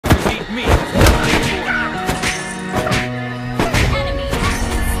me is nothing for you. Enemy has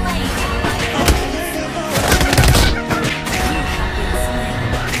been slain.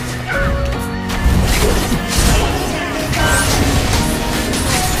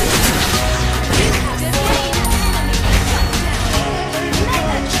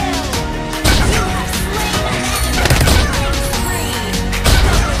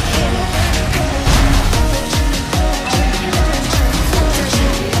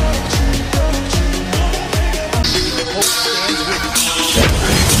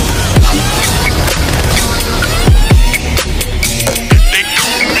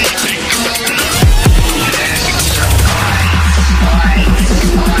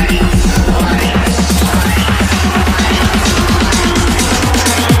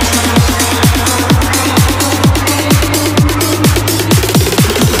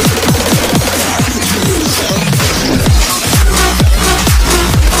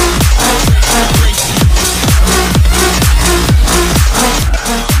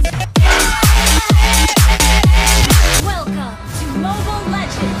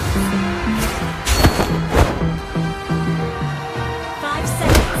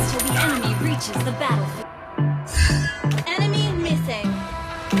 The battlefield. Enemy missing.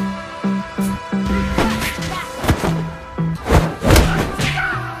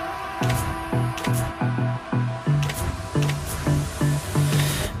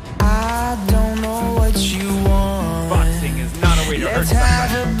 I don't know what you want. Boxing is not a way to hurt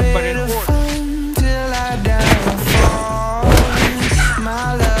somebody, but important. Till I downfall,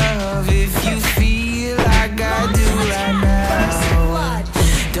 my love. If you feel like I do right now,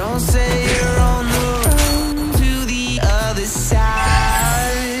 don't say you're on the road to the other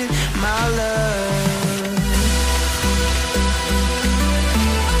side, my love.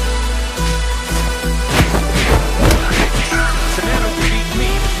 Savannah will beat me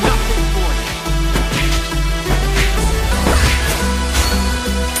is nothing for you.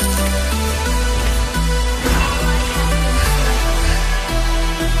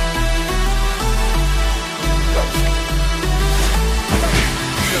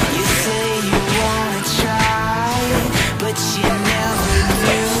 You say you wanna try, but you never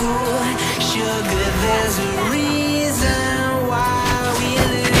do. Sugar, there's a reason why we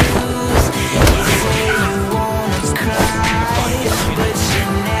lose. You say you wanna cry, but you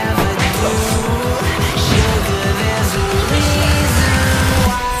never do. Sugar, there's a reason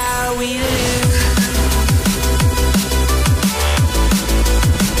why we lose.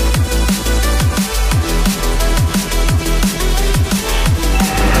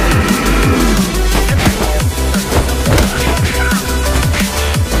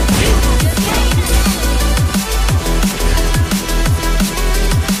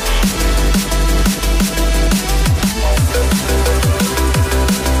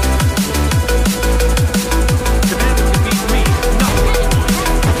 Savannah will beat me is nothing.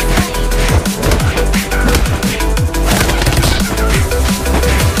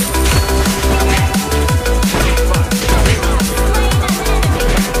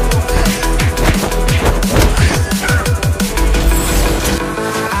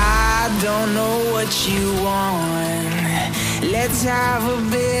 I don't know what you want. Let's have a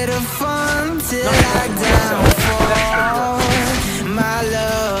bit of fun till I downfall, my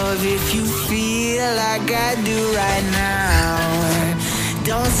love. If you feel like I do right now,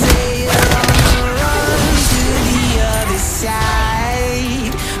 don't say you're on the run to the other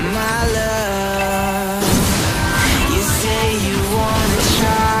side, my love. You say you wanna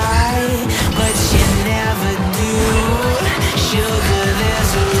try, but you never do. Sugar,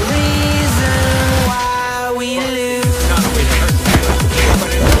 there's a reason why we lose. Not a way to hurt somebody,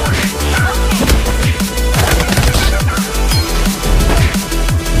 but important.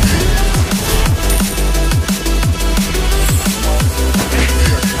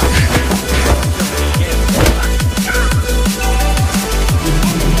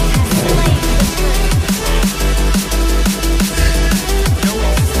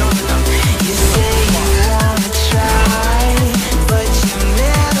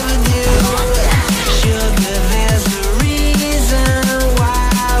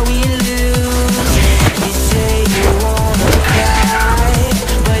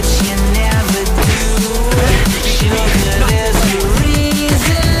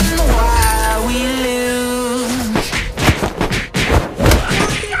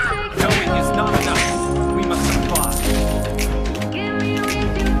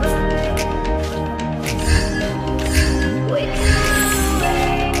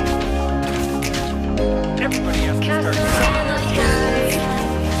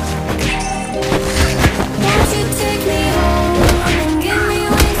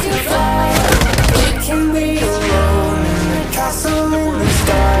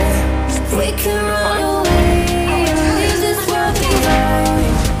 can run away and leave this world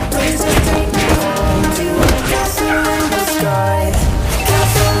behind. Please just take me home to a castle in the sky.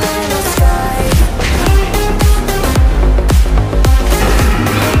 Castle in the sky.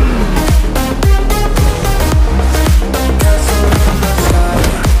 Castle in the sky.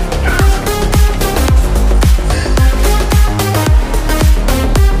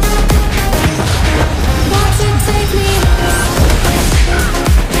 Won't you take me home?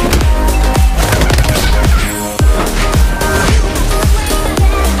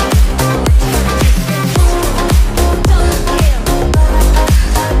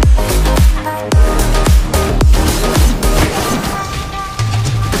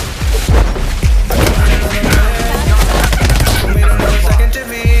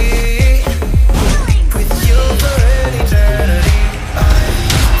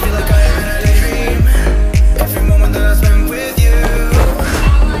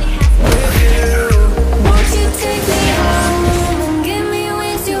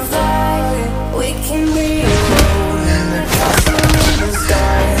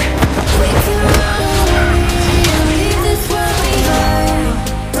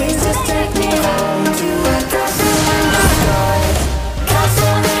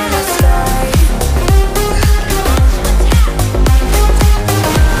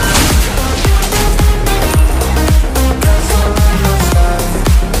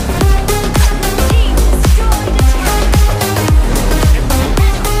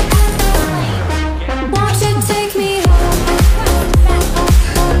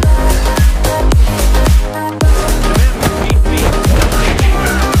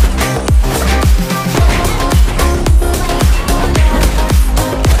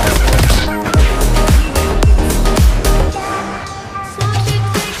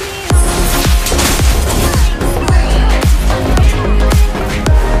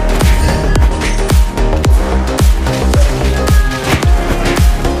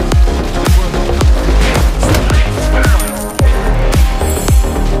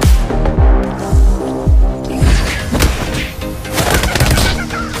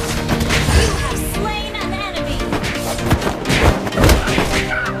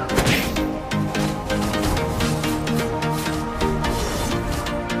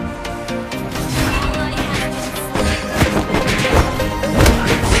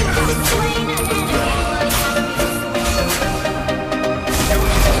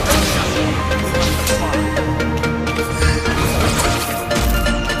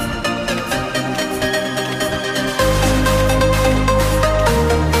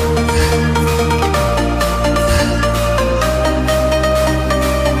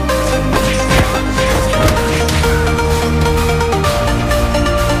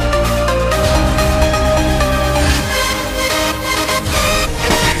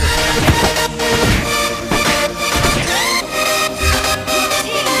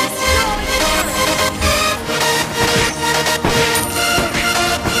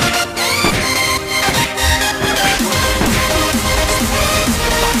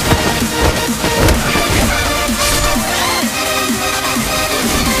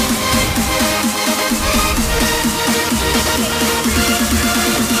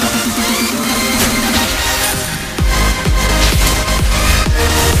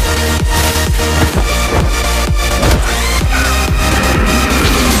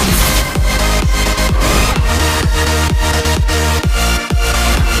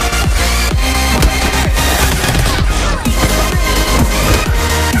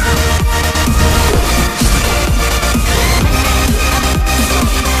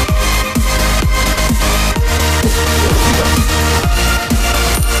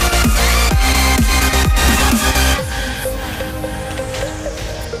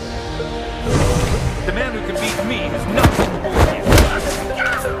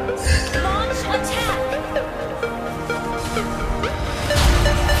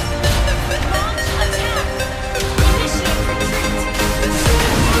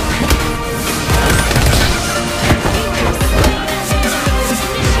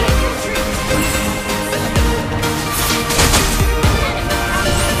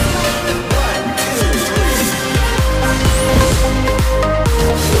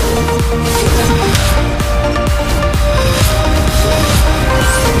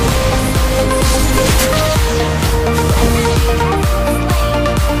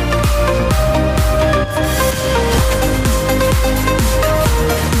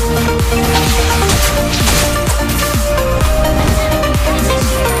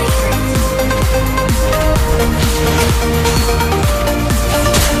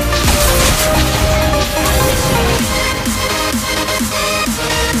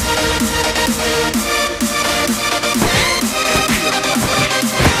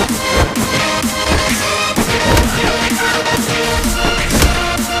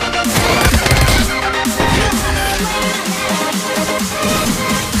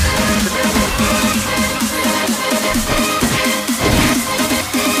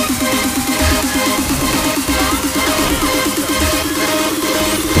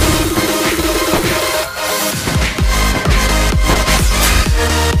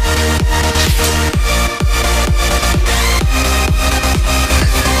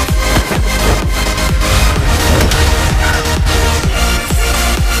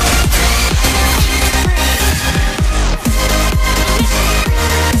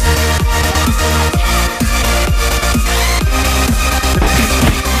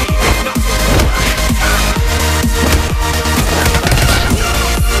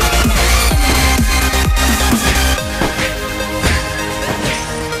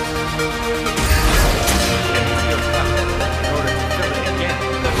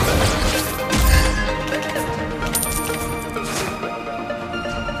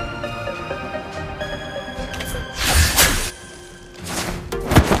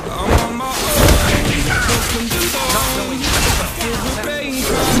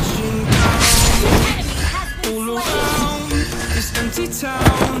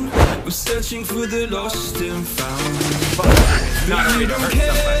 down. We're searching for the lost and found. Not But only you to don't hurt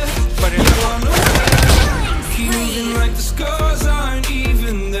care. somebody, but in You are nowhere. Keep moving like the scars aren't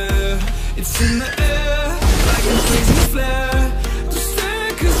even there. It's in the air like a blazing flare.